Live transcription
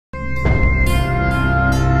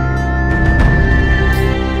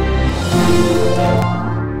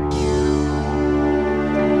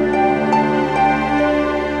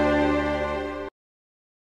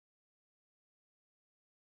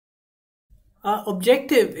Our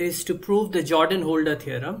objective is to prove the Jordan-Holder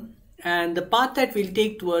theorem, and the path that we'll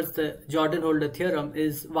take towards the Jordan-Holder theorem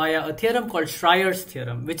is via a theorem called Schreier's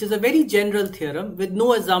theorem, which is a very general theorem with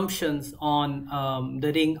no assumptions on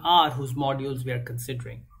the ring R whose modules we are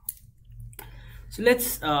considering. So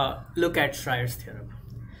let's look at Schreier's theorem.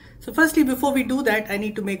 So firstly, before we do that, I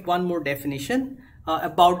need to make one more definition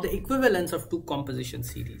about the equivalence of two composition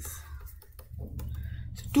series.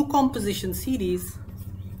 So two composition series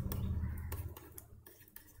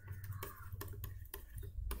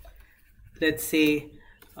let's say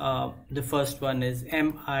the first one is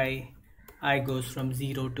mi, I goes from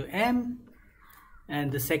 0 to m,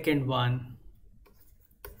 and the second one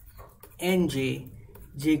nj,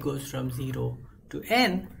 j goes from 0 to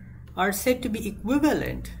n, are said to be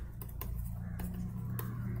equivalent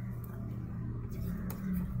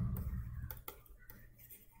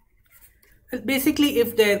basically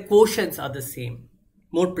if their quotients are the same.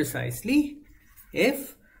 More precisely,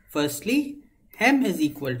 if firstly m is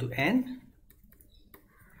equal to n,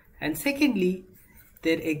 and secondly,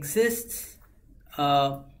 there exists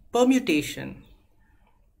a permutation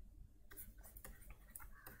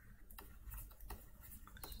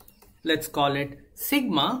let's call it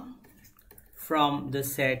sigma from the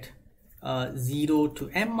set 0 to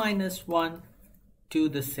m minus 1 to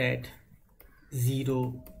the set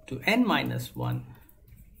 0 to n minus 1,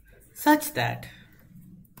 such that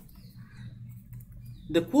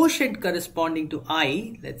the quotient corresponding to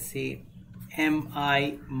I, let's say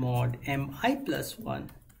mi mod mi plus 1,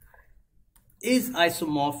 is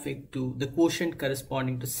isomorphic to the quotient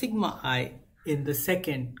corresponding to sigma I in the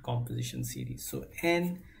second composition series. So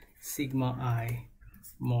n sigma I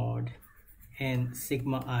mod n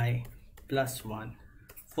sigma I plus 1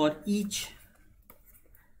 for each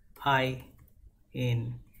I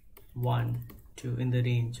in 1 to in the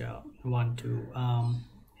range 1 to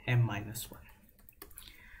m minus 1.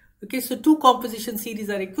 Okay, so two composition series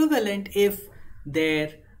are equivalent if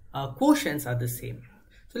their quotients are the same.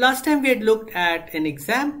 So last time we had looked at an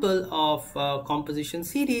example of composition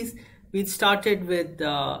series. We started with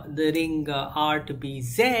the ring R to be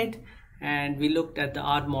Z, and we looked at the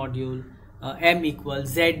R module M equals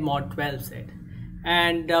Z mod 12Z.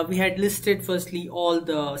 And we had listed firstly all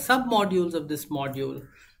the submodules of this module,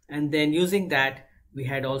 and then using that we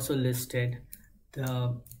had also listed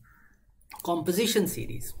the composition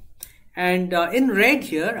series. And in red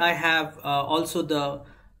here I have also the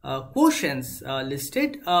quotients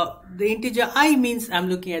listed. The integer I means I'm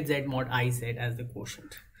looking at Z mod IZ as the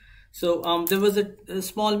quotient. So there was a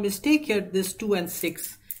small mistake here. This 2 and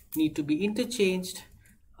 6 need to be interchanged.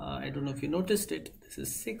 I don't know if you noticed it. This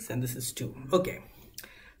is 6 and this is 2. Okay.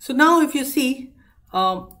 So now if you see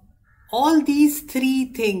all these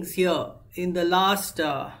three things here in the last,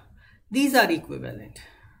 these are equivalent.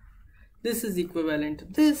 This is equivalent to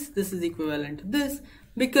this is equivalent to this,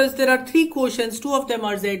 because there are three quotients. Two of them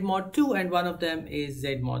are Z mod 2 and one of them is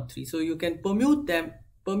Z mod 3. So you can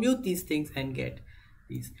permute these things and get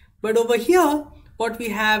these. But over here, what we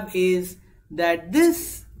have is that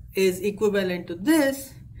this is equivalent to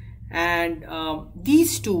this, and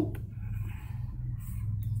these two,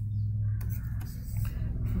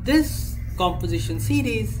 this composition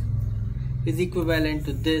series is equivalent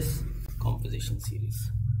to this composition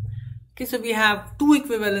series. Okay, so we have two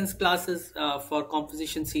equivalence classes for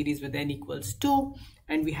composition series with n equals 2,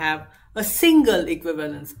 and we have a single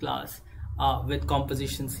equivalence class with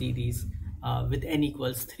composition series with n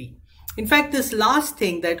equals 3. In fact, this last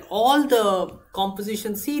thing, that all the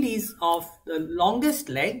composition series of the longest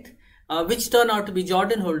length, which turn out to be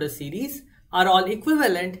Jordan-Holder series, are all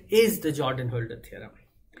equivalent, is the Jordan-Holder theorem.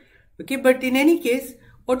 Okay, but in any case,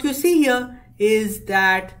 what you see here is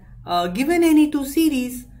that given any two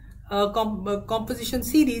series, composition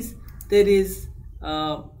series, there is,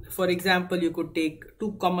 for example, you could take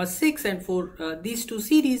 2, 6, and for these two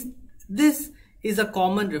series, this is a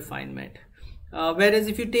common refinement. Whereas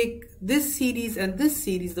if you take this series and this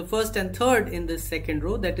series, the first and third in this second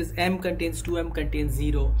row, that is m contains 2, m contains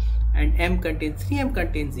 0, and m contains 3, m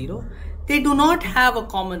contains 0, they do not have a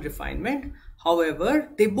common refinement. However,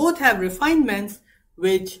 they both have refinements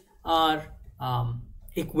which are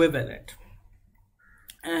equivalent.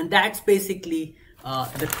 And that's basically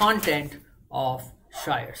the content of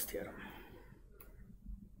Schreier's theorem.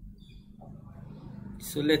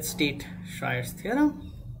 So let's state Schreier's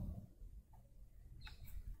theorem.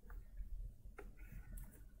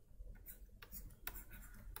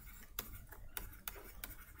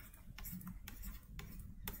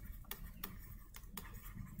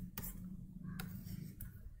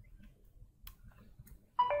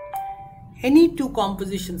 Any two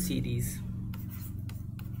composition series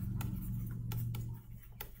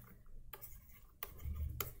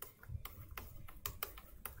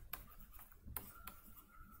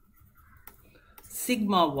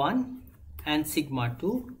sigma 1 and sigma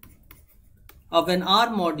 2 of an R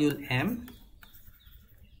module M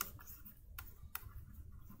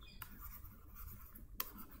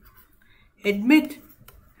admit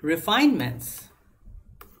refinements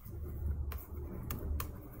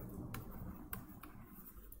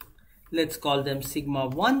let's call them sigma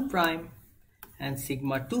 1 prime and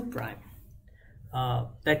sigma 2 prime.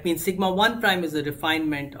 That means sigma 1 prime is a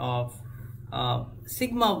refinement of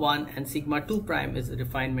sigma 1 and sigma 2 prime is a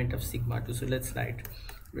refinement of sigma 2. So let's write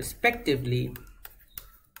respectively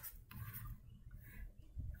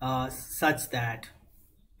such that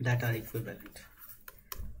are equivalent.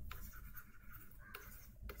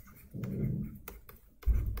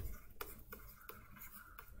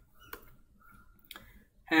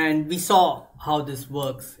 And we saw how this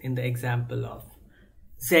works in the example of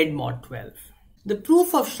Z mod 12. The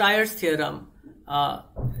proof of Schreier's theorem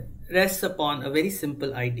rests upon a very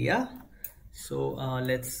simple idea. So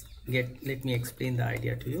let me explain the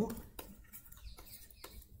idea to you.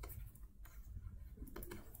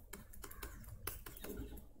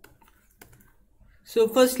 So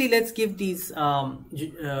firstly, let's give these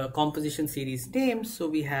composition series names. So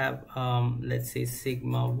we have, let's say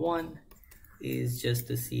sigma 1 is just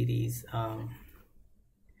the series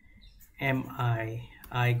mi,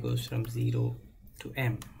 I goes from 0 to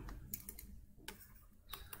m.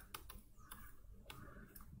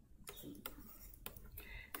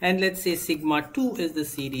 And let's say sigma 2 is the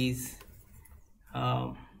series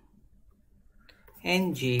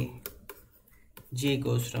nj, j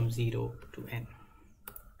goes from 0 to n.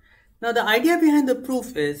 Now the idea behind the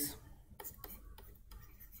proof is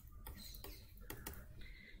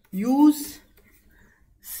use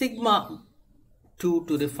sigma 2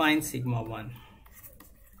 to refine sigma 1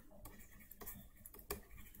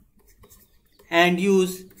 and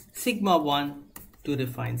use sigma 1 to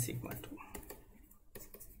refine sigma 2.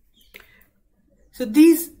 So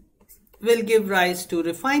these will give rise to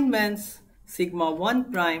refinements sigma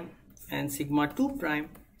 1 prime and sigma 2 prime,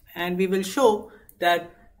 and we will show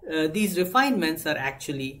that these refinements are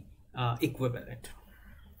actually equivalent.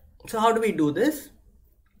 So how do we do this?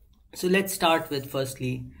 So let's start with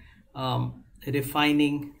firstly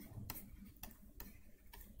refining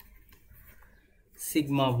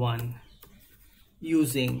sigma 1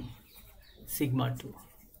 using sigma 2.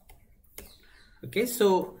 Okay,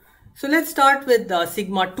 so let's start with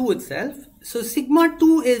sigma 2 itself. So sigma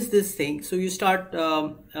 2 is this thing. So you start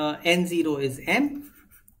n0 is m,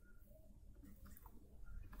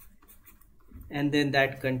 and then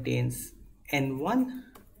that contains n1,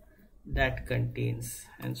 that contains,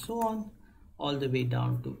 and so on, all the way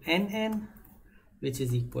down to nn, which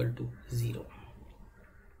is equal to 0.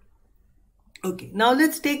 Okay, now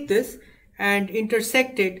let's take this and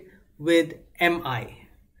intersect it with mi.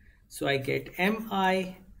 So I get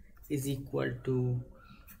mi is equal to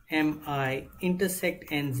mi intersect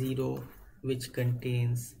n0, which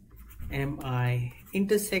contains mi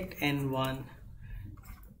intersect n1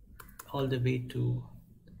 all the way to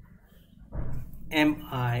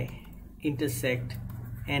mi intersect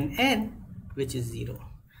nn, which is 0.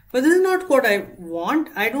 But this is not what I want.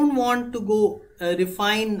 I don't want to go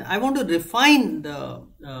refine. I want to refine the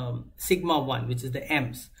sigma 1, which is the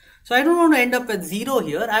m's. So I don't want to end up at 0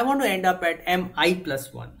 here. I want to end up at mi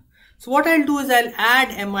plus 1. So what I'll do is I'll add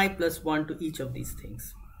mi plus 1 to each of these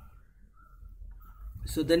things.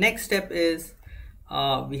 So the next step is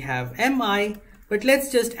we have mi, but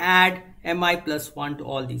let's just add mi plus 1 to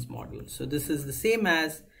all these modules. So this is the same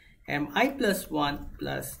as mi plus 1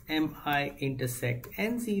 plus mi intersect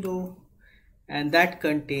n0, and that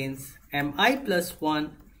contains mi plus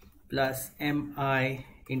 1 plus mi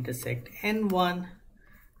intersect n1,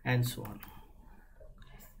 and so on.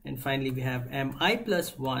 And finally we have mi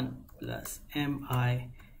plus 1 plus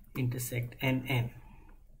mi intersect nn.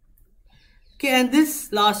 Okay, and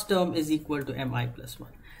this last term is equal to mi plus 1.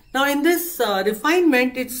 Now in this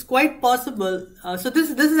refinement, it's quite possible, so this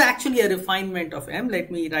is actually a refinement of m.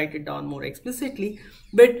 Let me write it down more explicitly,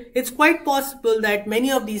 but it's quite possible that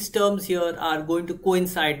many of these terms here are going to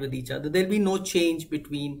coincide with each other. There'll be no change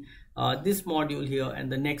between this module here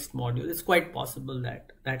and the next module. It's quite possible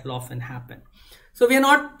that that will often happen. So we are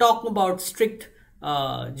not talking about strict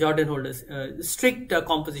strict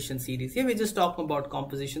composition series here. We're just talking about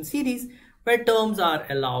composition series where terms are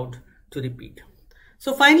allowed to repeat.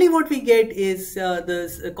 So finally what we get is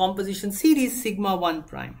this composition series sigma 1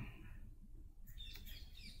 prime.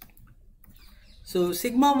 So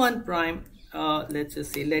sigma 1 prime, let's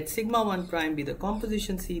just say let sigma 1 prime be the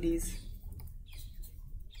composition series.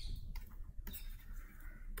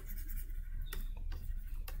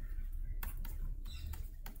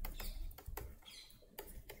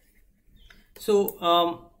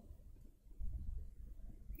 So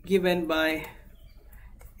given by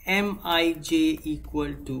Mij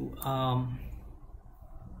equal to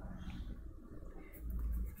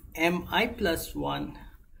Mi plus 1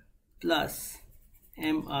 plus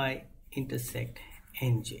Mi intersect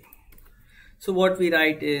Nj. So what we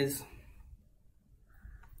write is,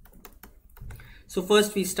 so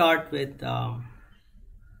first we start with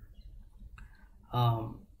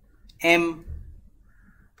M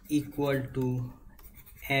equal to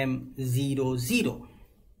M0, 0,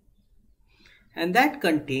 and that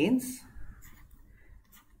contains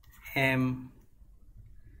M0,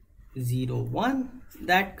 1,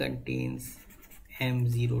 that contains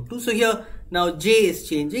M0, 2. So here now J is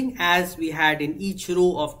changing as we had in each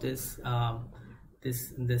row of this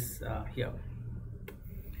here,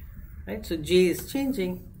 right? So J is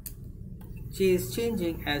changing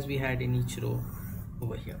as we had in each row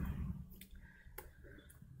over here.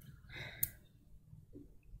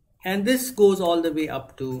 And this goes all the way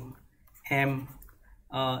up to M0n,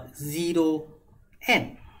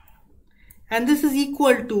 and this is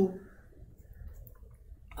equal to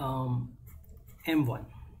M1.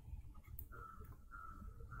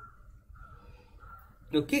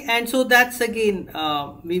 Okay, and so that's again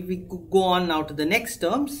we go on now to the next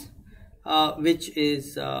terms, which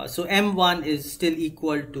is so M1 is still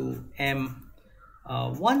equal to M10,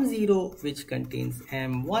 which contains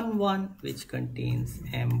M11, which contains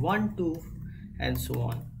M12, and so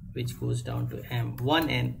on, which goes down to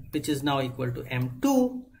M1n, which is now equal to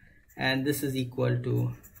M2, and this is equal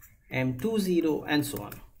to M20, and so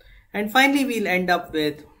on. And finally we'll end up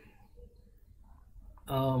with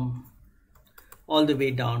all the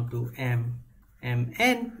way down to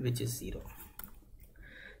Mn, which is 0.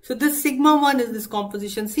 So this sigma 1 is this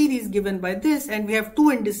composition series given by this, and we have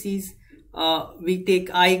two indices. We take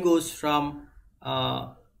I goes from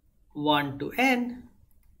 1 to n,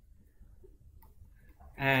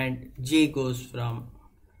 and j goes from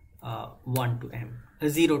 1 to m,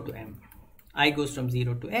 0 to m. I goes from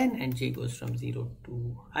 0 to n, and j goes from 0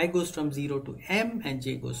 to, I goes from 0 to m, and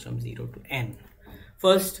j goes from 0 to n.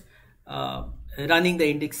 First, running the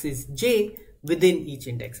indexes j within each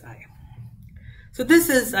index I. So this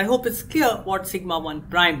is, I hope it's clear what sigma 1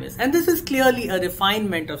 prime is, and this is clearly a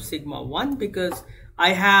refinement of sigma 1 because I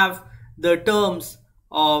have the terms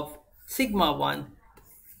of sigma 1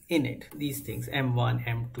 in it, these things m1,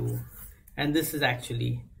 m2, and this is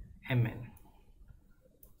actually mn.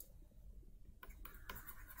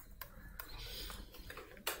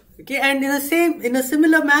 Okay, and in a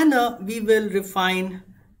similar manner we will refine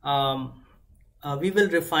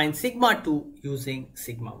sigma 2 using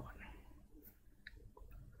sigma 1.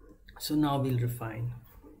 So now we'll refine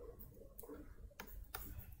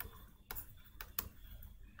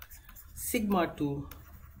sigma 2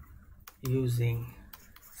 using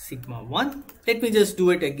sigma 1. Let me just do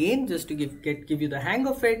it again just to give you the hang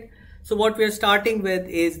of it. So what we are starting with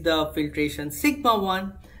is the filtration sigma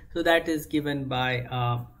 1. So that is given by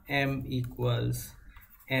m equals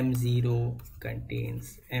m0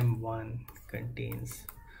 contains m1 contains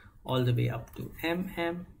all the way up to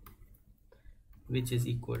mm, which is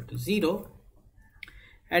equal to 0.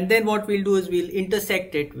 And then what we'll do is we'll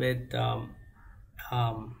intersect it with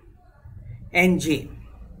nj.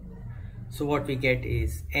 So what we get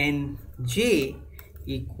is nj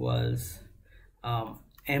equals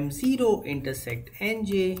m0 intersect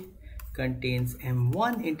nj contains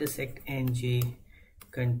m1 intersect nj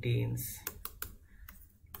contains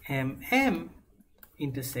mm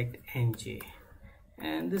intersect nj,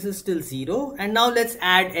 and this is still 0. And now let's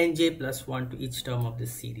add nj plus 1 to each term of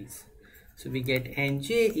this series. So we get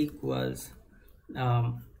nj equals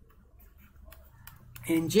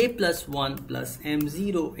nj plus 1 plus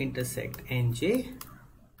m0 intersect nj.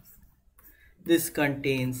 This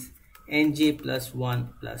contains nj plus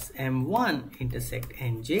 1 plus m1 intersect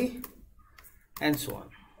nj, and so on.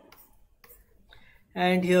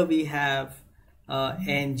 And here we have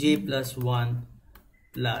nj plus 1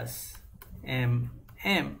 plus mm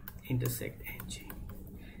intersect nj,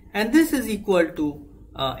 and this is equal to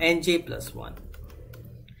nj plus 1.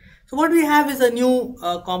 So what we have is a new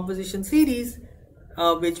composition series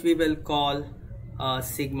which we will call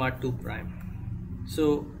sigma 2 prime.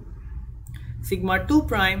 So sigma 2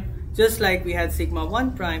 prime, just like we had sigma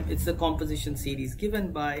 1 prime, it's the composition series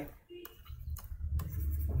given by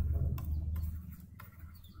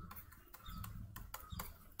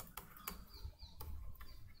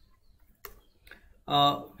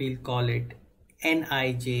we'll call it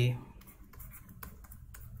Nij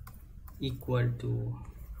equal to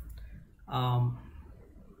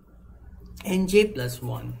Nj plus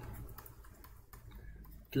 1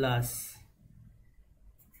 plus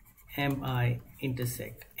mi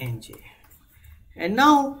intersect nj. And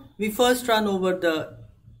now we first run over the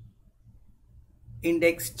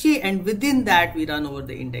index j, and within that we run over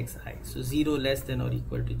the index I. So 0 less than or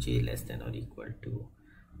equal to j less than or equal to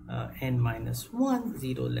n minus 1,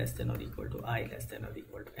 0 less than or equal to I less than or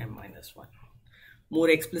equal to m minus 1. More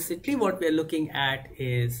explicitly, what we are looking at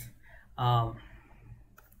is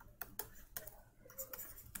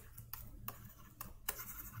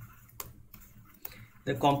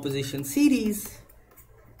the composition series.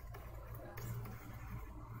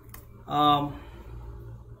 So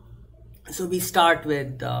we start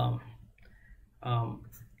with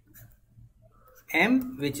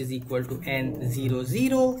m, which is equal to n0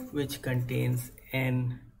 0, which contains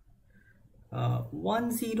n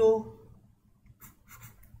 1 0,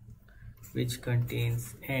 which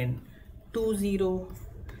contains n 2 0.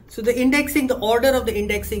 So the indexing, the order of the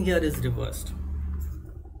indexing here is reversed.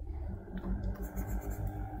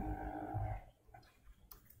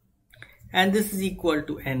 And this is equal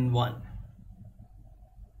to n1.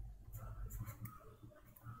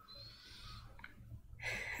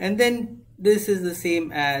 And then this is the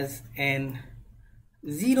same as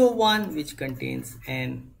n01, which contains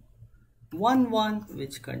n11,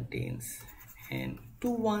 which contains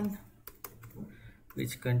n21,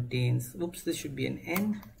 which contains, oops, this should be an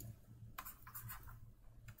n,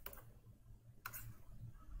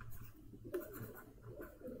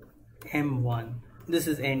 m1, this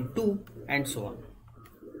is n2, and so on,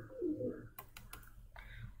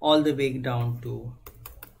 all the way down to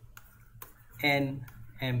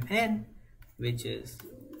nmn, which is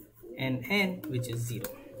nn, which is 0.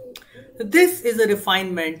 So this is a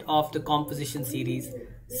refinement of the composition series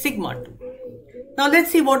sigma 2. Now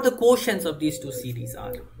let's see what the quotients of these two series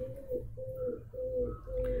are.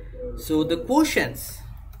 So the quotients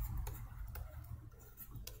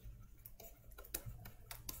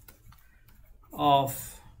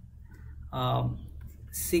of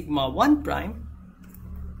sigma 1 prime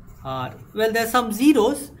are, well, there are some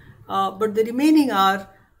zeros, but the remaining are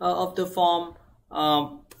of the form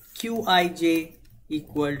qij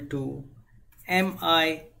equal to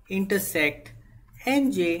mi intersect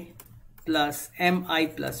nj plus mi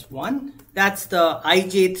plus 1. That's the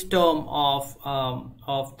ijth term of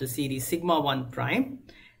the series sigma 1 prime.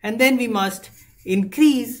 And then we must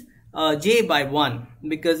increase j by 1,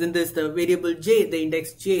 because in this the variable j, the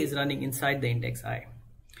index j, is running inside the index I.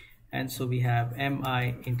 And so we have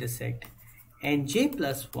mi intersect nj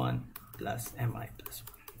plus 1 plus mi plus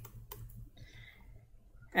 1.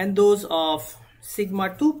 And those of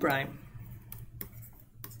sigma 2 prime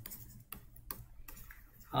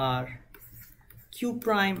are q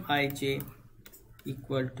prime ij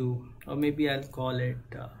equal to, or maybe I'll call it,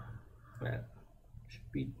 well,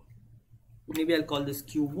 should be, maybe I'll call this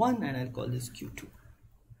q1 and I'll call this q2.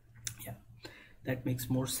 Yeah, that makes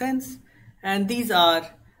more sense. And these are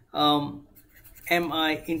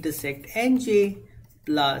mi intersect nj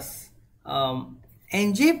plus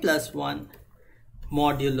nj plus 1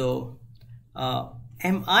 modulo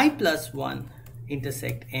mi plus 1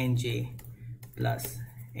 intersect nj plus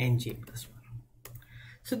nj plus 1.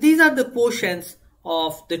 So these are the quotients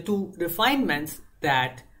of the two refinements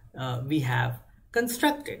that we have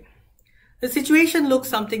constructed. The situation looks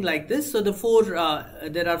something like this. So the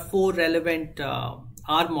there are four relevant R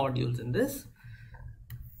modules in this.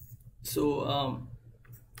 So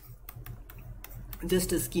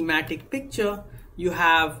just a schematic picture, you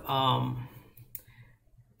have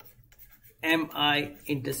mi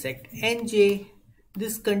intersect nj.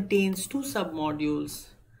 This contains two submodules,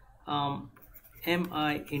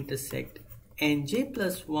 mi intersect nj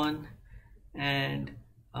plus 1 and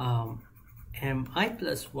mi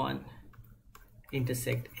plus 1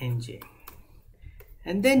 intersect nj.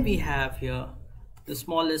 And then we have here the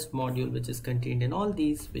smallest module which is contained in all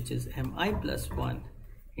these, which is mi plus 1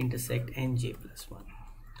 intersect nj plus 1.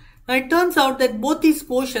 Now it turns out that both these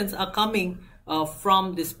quotients are coming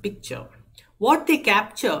from this picture. What they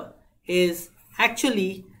capture is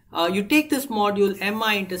actually you take this module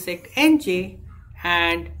mi intersect nj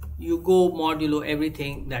and you go modulo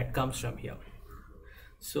everything that comes from here.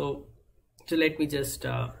 So let me just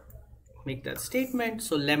make that statement.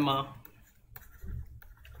 So lemma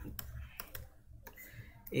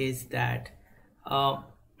is that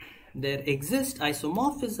there exist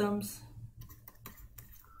isomorphisms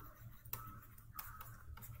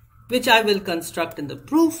which I will construct in the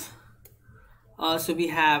proof. So we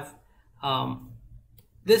have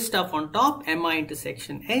this stuff on top, mi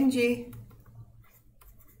intersection nj,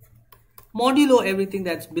 modulo everything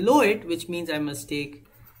that's below it, which means I must take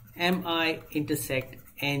mi intersect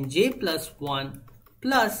nj plus 1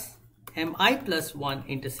 plus mi plus 1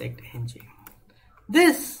 intersect nj.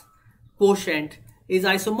 This quotient is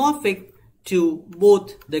isomorphic to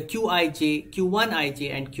both the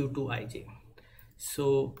q1ij and q2ij.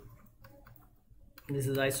 So this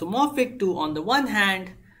is isomorphic to, on the one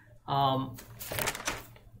hand,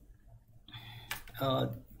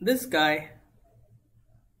 this guy,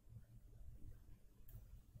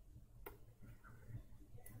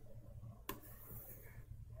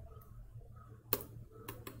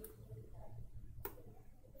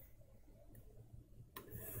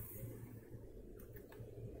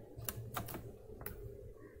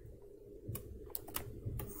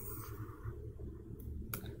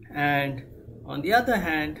 and on the other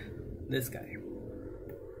hand, this guy.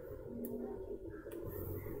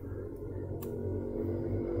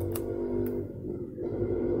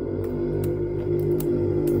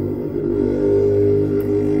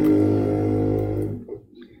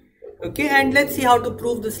 Okay, and let's see how to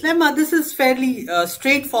prove this lemma. This is fairly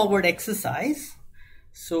straightforward exercise.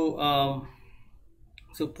 So,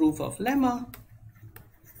 so proof of lemma.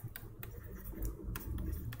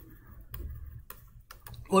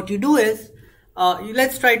 What you do is,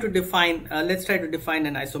 let's try to define an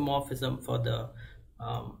isomorphism for the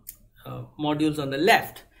modules on the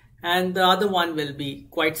left, and the other one will be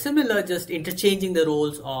quite similar, just interchanging the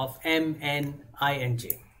roles of m, n, I, and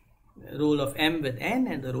j. The role of m with n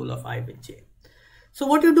and the role of I with j. So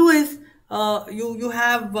what you do is, you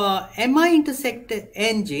have mi intersect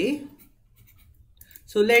nj.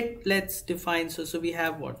 So let's define. So we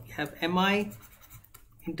have what? We have mi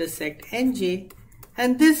intersect nj.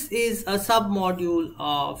 And this is a submodule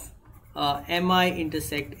of mi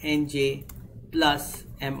intersect nj plus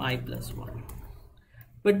mi plus 1.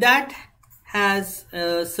 But that has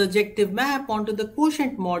a surjective map onto the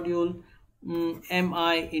quotient module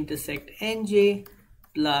mi intersect nj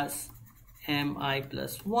plus mi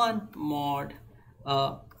plus 1 mod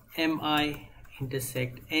mi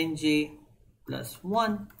intersect nj plus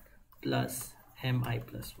 1 plus mi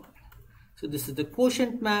plus 1. So this is the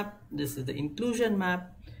quotient map, this is the inclusion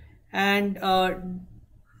map, and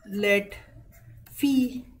let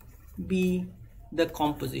phi be the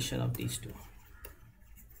composition of these two.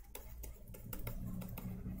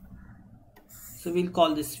 So we'll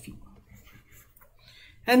call this phi.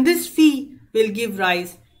 And this phi will give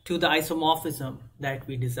rise to the isomorphism that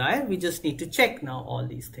we desire. We just need to check now all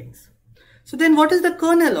these things. So then what is the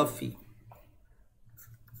kernel of phi?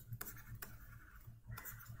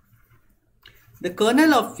 The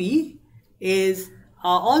kernel of phi is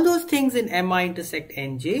all those things in mi intersect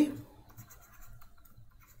nj,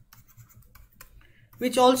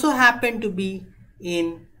 which also happen to be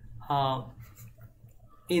in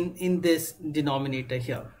this denominator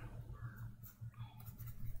here.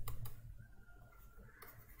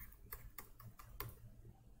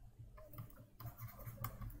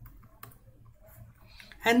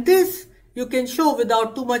 And this you can show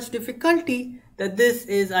without too much difficulty that this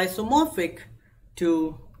is isomorphic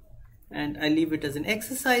to, and I leave it as an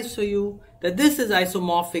exercise for you, that this is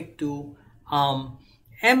isomorphic to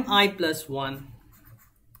mi plus 1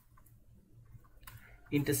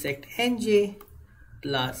 intersect nj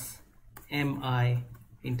plus mi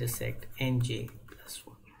intersect nj plus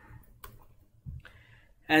 1.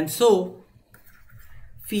 And so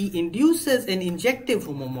phi induces an injective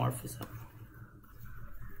homomorphism.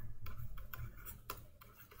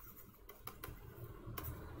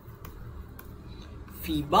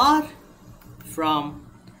 Phi bar from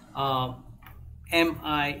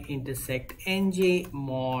mi intersect nj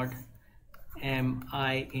mod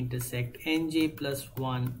mi intersect nj plus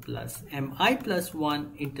 1 plus mi plus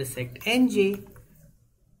 1 intersect nj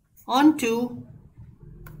onto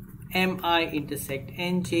mi intersect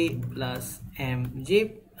nj plus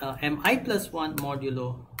mi plus 1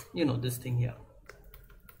 modulo, you know, this thing here.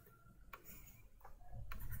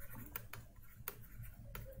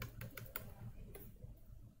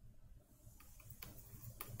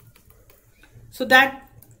 So that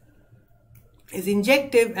is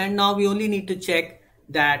injective, and now we only need to check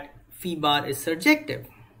that phi bar is surjective.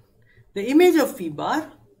 The image of phi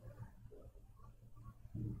bar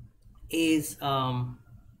is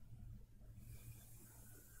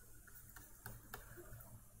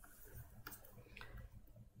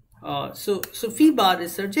so phi bar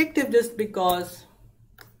is surjective just because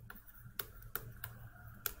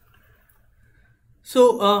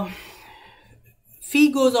phi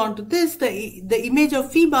goes on to this. The image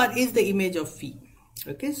of phi bar is the image of phi.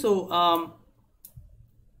 Okay, so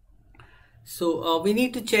we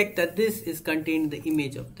need to check that this is contained in the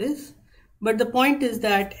image of this. But the point is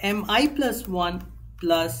that mi plus 1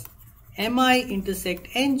 plus mi intersect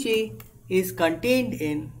nj is contained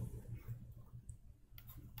in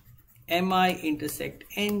mi intersect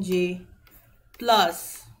nj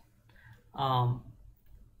plus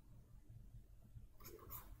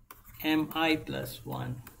mi plus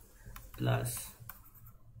 1 plus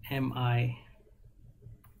mi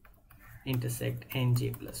intersect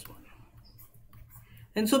nj plus 1.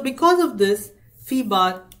 And so because of this, phi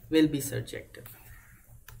bar will be surjective,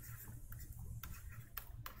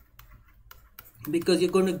 because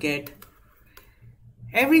you're going to get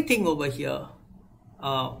everything over here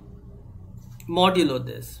modulo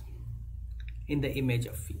this in the image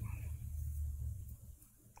of phi.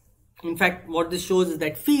 In fact, what this shows is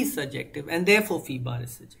that phi is surjective and therefore phi bar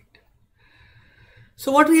is surjective.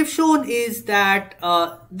 So what we have shown is that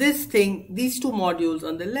these two modules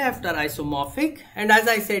on the left are isomorphic, and as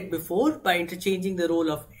I said before, by interchanging the role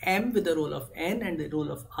of m with the role of n and the role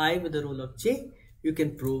of I with the role of j, you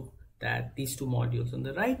can prove that these two modules on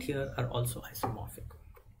the right here are also isomorphic.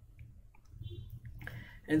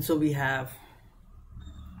 And so we have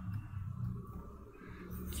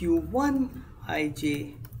Q1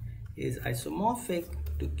 ij is isomorphic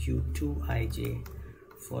to Q2 ij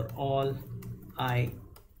for all I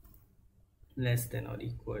less than or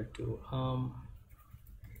equal to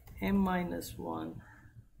m minus 1,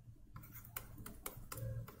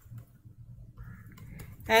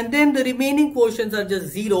 and then the remaining quotients are just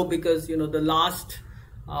 0, because the last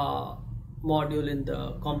module in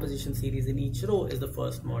the composition series in each row is the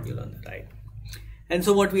first module on the right. And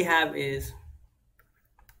so what we have is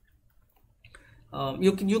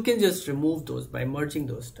you can just remove those by merging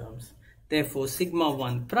those terms. Therefore sigma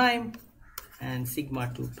 1 prime and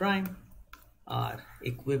sigma 2 prime are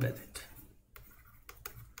equivalent,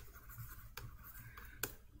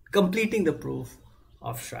 completing the proof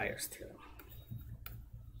of Schreier's theorem.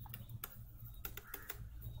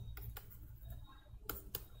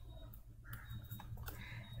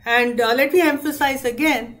 And let me emphasize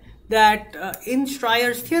again that in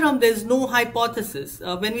Schreier's theorem there is no hypothesis.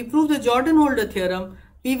 When we prove the Jordan-Holder theorem,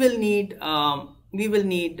 we will need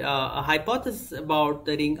a hypothesis about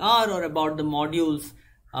the ring R or about the modules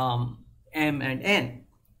M and N.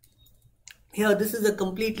 Here this is a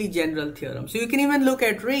completely general theorem. So you can even look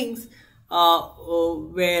at rings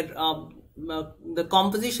where the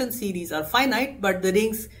composition series are finite, but the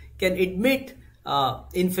rings can admit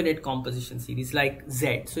infinite composition series like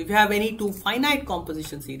Z. So if you have any two finite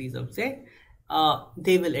composition series of Z,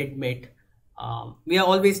 they will admit, we are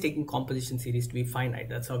always taking composition series to be finite,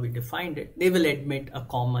 that's how we defined it, they will admit a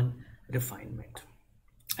common refinement.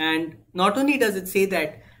 And not only does it say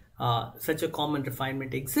that such a common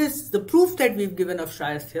refinement exists, the proof that we've given of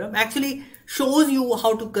Schreier's theorem actually shows you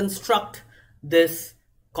how to construct this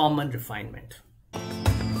common refinement.